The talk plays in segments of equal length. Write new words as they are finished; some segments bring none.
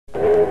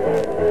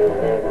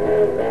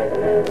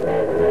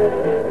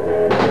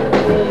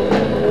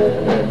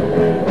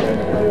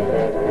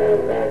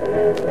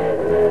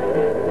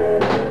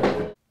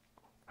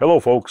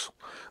folks.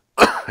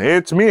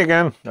 It's me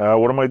again.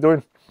 What am I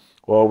doing?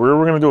 Well, we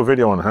were going to do a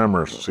video on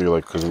hammers. See,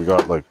 like, because we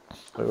got, like,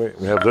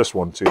 we have this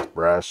one. See, it's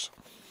brass.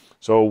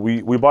 So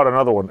we bought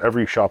another one.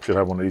 Every shop should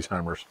have one of these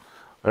hammers.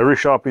 Every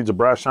shop needs a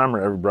brass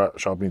hammer. Every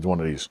shop needs one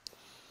of these.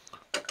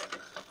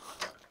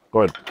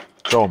 Go ahead.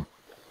 Show them.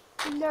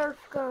 Nerf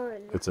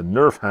gun. It's a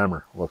Nerf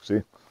hammer. Look,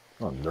 see?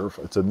 Not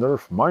Nerf. It's a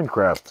Nerf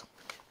Minecraft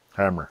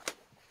hammer.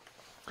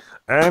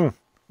 And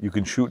you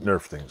can shoot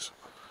Nerf things.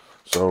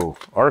 So,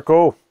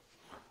 Arco,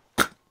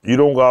 you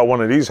don't got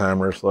one of these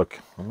hammers. Look,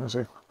 let me see.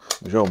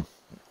 Let me show them.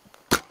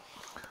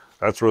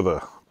 That's where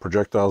the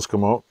projectiles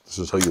come out. This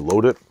is how you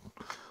load it.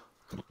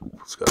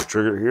 It's got a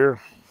trigger here.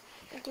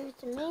 Give it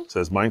to me. It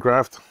says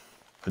Minecraft.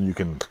 And you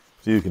can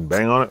see, you can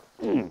bang on it.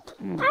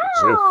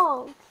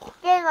 Ow!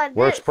 Bang on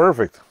Works this.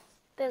 perfect.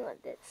 Bang on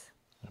this.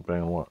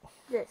 Bang on what?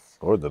 This.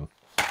 Good then.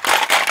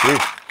 See?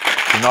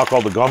 You knock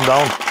all the gum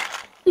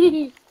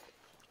down.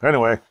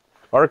 Anyway,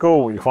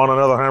 Arco, you found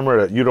another hammer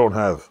that you don't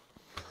have.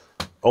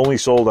 Only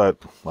sold at,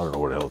 I don't know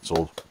where the hell it's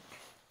sold.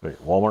 Wait,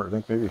 Walmart, I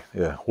think maybe?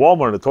 Yeah,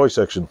 Walmart, the toy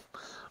section.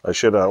 I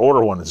should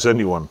order one and send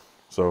you one.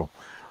 So,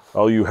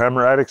 all you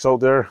hammer addicts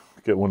out there,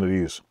 get one of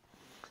these.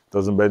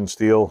 Doesn't bend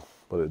steel,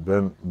 but it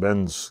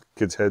bends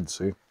kids' heads,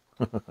 see?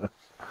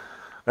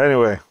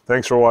 Anyway,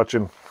 thanks for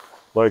watching.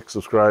 Like,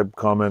 subscribe,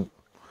 comment.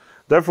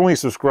 Definitely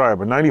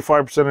subscribe. And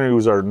 95%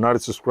 of you are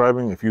not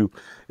subscribing.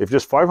 If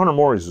just 500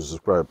 more is to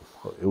subscribe,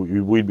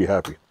 we'd be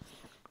happy.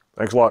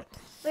 Thanks a lot.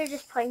 We're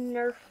just playing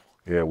Nerf.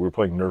 Yeah, we were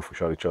playing Nerf. We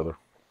shot each other.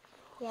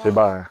 Yeah. Say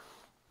bye.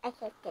 I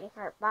kept getting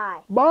hurt. Bye.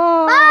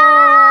 Bye.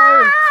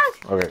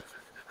 Bye. Okay.